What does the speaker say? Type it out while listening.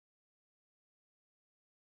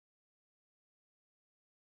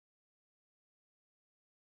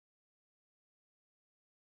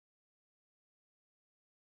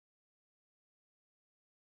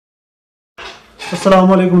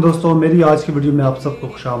अस्सलामुअलैकुम दोस्तों, मेरी आज की वीडियो में आप सबको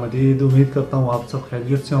खुशामदीद। उम्मीद करता हूँ आप सब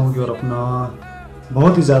खैरियत से होंगे और अपना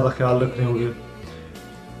बहुत ही ज़्यादा ख्याल रख रहे होंगे।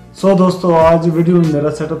 दोस्तों, आज वीडियो में मेरा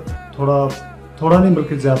सेटअप थोड़ा नहीं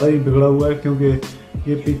बल्कि ज़्यादा ही बिगड़ा हुआ है, क्योंकि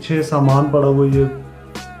ये पीछे सामान पड़ा हुआ है, ये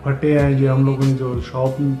फटे हैं। ये हम लोगों ने जो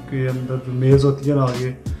शॉप के अंदर जो मेज़ होती है ना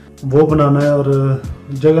आगे, वो बनाना है और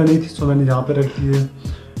जगह नहीं थी, सो मैंने यहाँ पर रख दी है।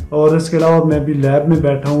 और इसके अलावा मैं भी लैब में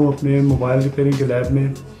बैठा हूँ, अपने मोबाइल रिपेयरिंग के लैब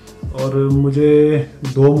में, और मुझे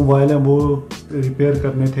 2 मोबाइल हैं वो रिपेयर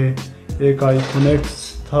करने थे। एक आईफोन एक्स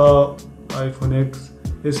था, आईफोन एक्स,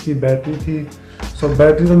 इसकी बैटरी थी।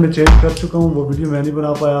 बैटरी तो मैं चेंज कर चुका हूँ, वो वीडियो मैं नहीं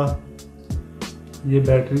बना पाया। ये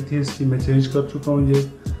बैटरी थी, इसकी मैं चेंज कर चुका हूँ। ये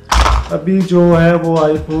अभी जो है वो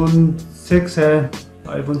आईफोन 6 है।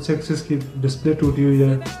 आईफोन 6 इसकी डिस्प्ले टूटी हुई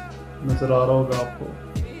है, नज़र आ रहा होगा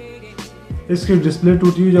आपको। इसकी डिस्प्ले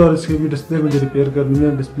टूटी हुई है और इसकी भी डिस्प्ले मुझे रिपेयर करनी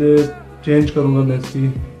है। डिस्प्ले चेंज करूँगा मैं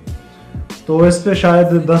इसकी, तो इस पर शायद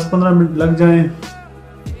 10-15 मिनट लग जाएं,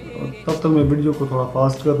 और तब तक मैं वीडियो को थोड़ा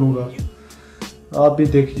फास्ट कर लूँगा। आप भी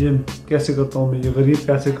देखिए कैसे करता हूँ मैं, ये गरीब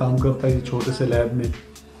कैसे काम करता है ये छोटे से लैब में।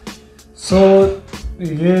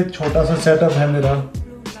 ये छोटा सा सेटअप है मेरा।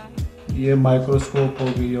 ये माइक्रोस्कोप हो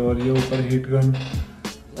गई और ये ऊपर हीट गन,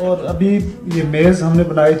 और अभी ये मेज़ हमने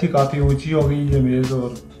बनाई थी, काफ़ी ऊंची हो गई ये मेज़,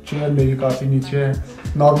 और चेयर मेरी काफ़ी नीचे है।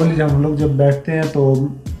 नॉर्मली जब हम लोग बैठते हैं तो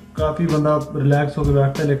काफ़ी बंदा रिलैक्स होकर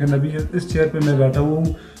बैठता है, लेकिन अभी इस चेयर पे मैं बैठा हुआ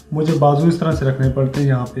हूँ, मुझे बाजू इस तरह से रखने पड़ते हैं।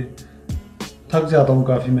 यहाँ पे थक जाता हूँ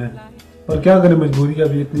काफ़ी मैं, पर क्या करें, मजबूरी है।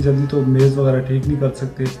 अभी इतनी जल्दी तो मेज़ वगैरह ठीक नहीं कर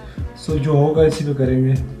सकते, जो होगा इसी पे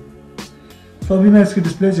करेंगे। अभी मैं इसकी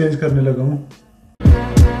डिस्प्ले चेंज करने लगा हूँ।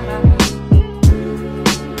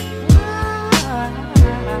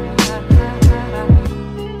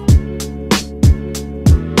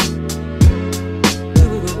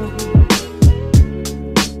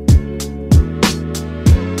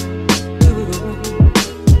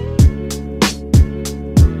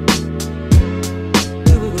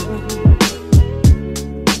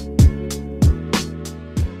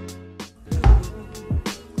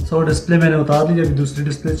 डिस्प्ले मैंने उतार ली, अभी दूसरी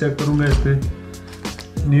डिस्प्ले चेक करूंगा इस पे,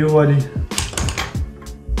 न्यू वाली।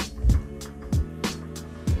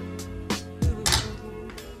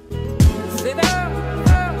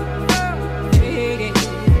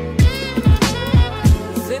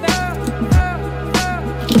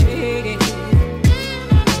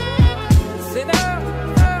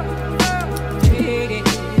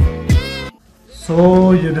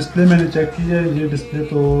 ये डिस्प्ले मैंने चेक की है, ये डिस्प्ले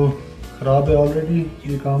तो ख़राब है ऑलरेडी,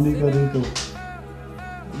 ये काम नहीं कर रही। तो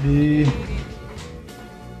ये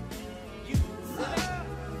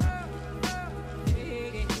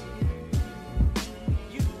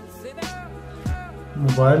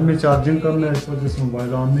मोबाइल में चार्जिंग कम है, इस वजह से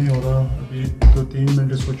मोबाइल ऑन नहीं हो रहा। अभी 2-3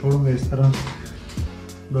 मिनट इसको छोड़ूंगा इस तरह,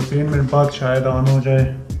 2-3 मिनट बाद शायद ऑन हो जाए।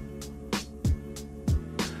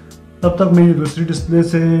 तब तक मैं ये दूसरी डिस्प्ले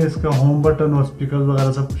से इसका होम बटन और स्पीकर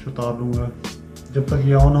वगैरह सब कुछ उतार लूँगा। जब तक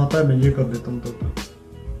ये ऑन होता है मैं ये कर देता हूँ तब तक।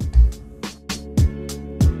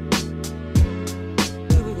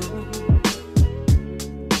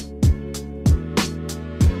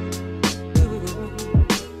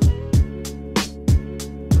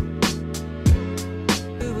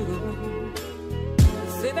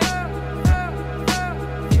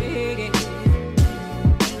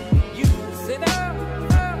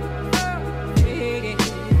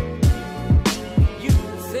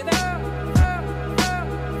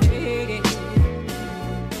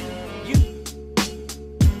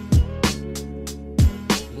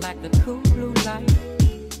 Like the cool blue light,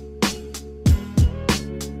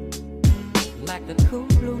 like the cool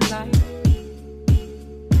blue light,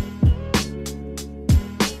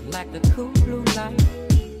 like the cool blue light,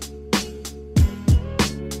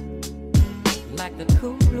 like the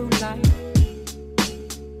cool blue light,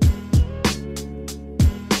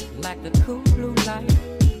 like the cool blue light,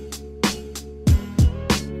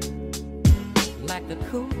 like the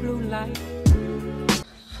cool blue light.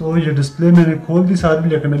 ये डिस्प्ले मैंने खोल दी सारी,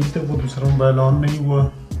 लेकिन अभी तक वो दूसरा mobile on नहीं हुआ।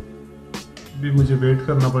 अभी मुझे वेट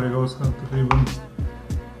करना पड़ेगा उसका। तकरीबन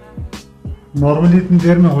नॉर्मली इतनी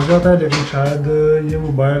देर में हो जाता है, लेकिन शायद ये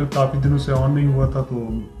मोबाइल काफ़ी दिनों से ऑन नहीं हुआ था, तो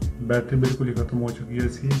बैटरी बिल्कुल ही ख़त्म हो चुकी है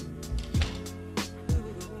इसकी।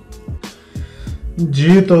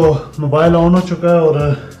 जी, तो मोबाइल ऑन हो चुका है और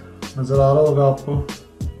नज़र आ रहा होगा आपको,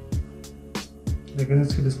 लेकिन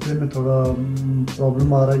इसकी डिस्प्ले में थोड़ा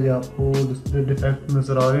प्रॉब्लम आ रहा है। आपको डिस्प्ले डिफेक्ट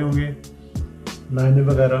नज़र आ रहे होंगे, लाइनें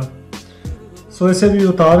वगैरह। इसे भी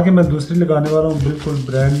उतार के मैं दूसरी लगाने वाला हूँ, बिल्कुल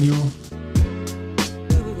ब्रांड न्यू।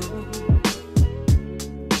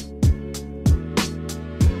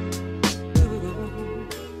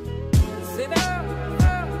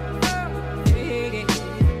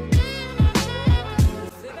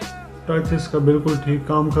 टच इसका बिल्कुल ठीक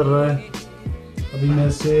काम कर रहा है। अभी मैं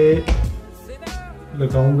इसे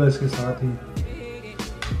लगाऊंगा इसके साथ ही।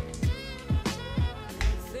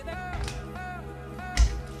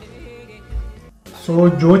 सो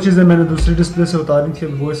जो चीज़ें मैंने दूसरी डिस्प्ले से उतारी थी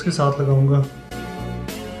वो इसके साथ लगाऊंगा।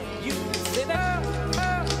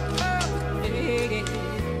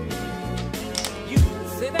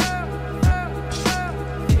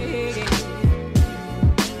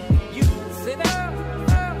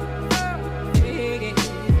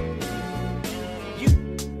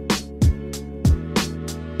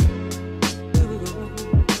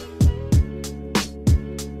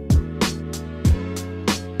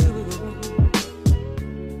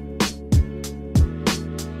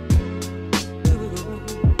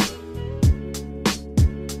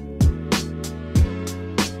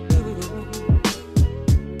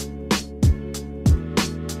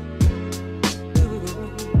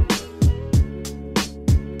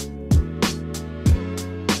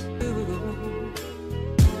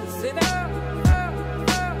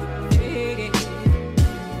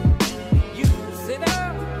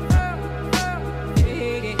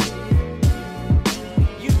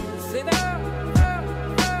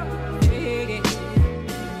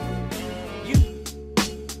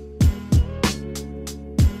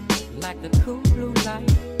 Like the cool blue light.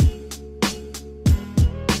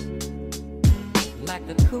 Like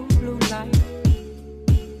the cool blue light.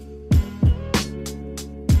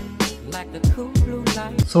 Like the cool blue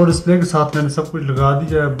light. So display के साथ मैंने सब कुछ लगा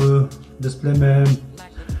दिया। अब डिस्प्ले में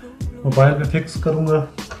मोबाइल पे फिक्स करूँगा।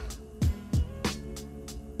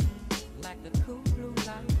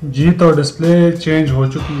 जी तो डिस्प्ले चेंज हो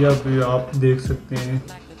चुकी है, अब आप देख सकते हैं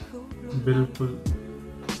बिल्कुल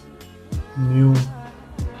न्यू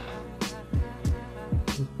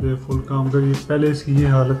डिस्प्ले फुल काम कर रही है। पहले इसकी ये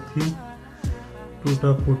हालत थी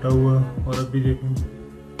टूटा फूटा हुआ, और अभी देखें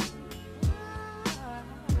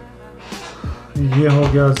ये हो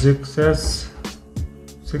गया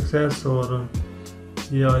 6S और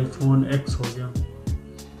ये आईफोन X हो गया।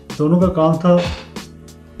 दोनों का काम था,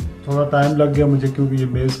 थोड़ा टाइम लग गया मुझे क्योंकि ये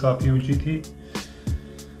मेज़ काफ़ी ऊंची थी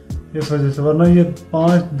इस वजह से, वरना ये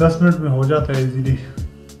 5-10 मिनट में हो जाता है इजीली।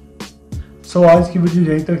 सो आज की वीडियो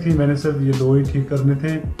यहीं तक थी, मैंने सिर्फ ये दो ही ठीक करने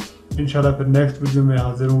थे। इंशाल्लाह फिर नेक्स्ट वीडियो में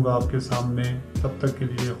हाजिर हूँगा आपके सामने। तब तक के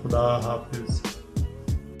लिए खुदा हाफिज़।